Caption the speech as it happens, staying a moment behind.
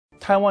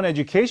Taiwan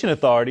education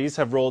authorities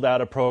have rolled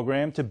out a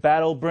program to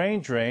battle brain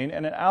drain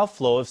and an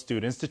outflow of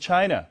students to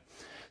China.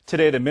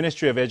 Today, the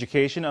Ministry of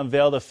Education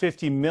unveiled a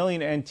 50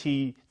 million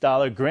NT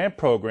dollar grant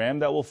program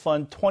that will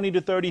fund 20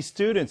 to 30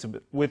 students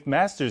with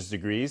master's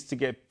degrees to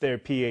get their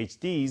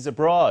PhDs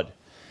abroad.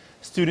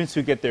 Students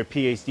who get their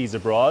PhDs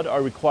abroad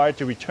are required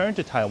to return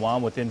to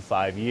Taiwan within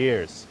 5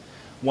 years.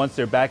 Once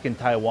they're back in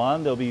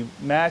Taiwan, they'll be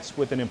matched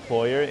with an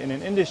employer in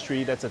an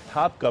industry that's a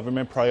top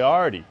government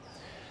priority.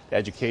 The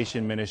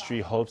Education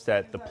Ministry hopes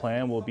that the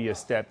plan will be a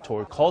step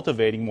toward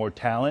cultivating more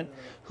talent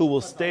who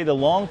will stay the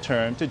long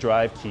term to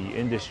drive key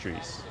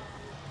industries.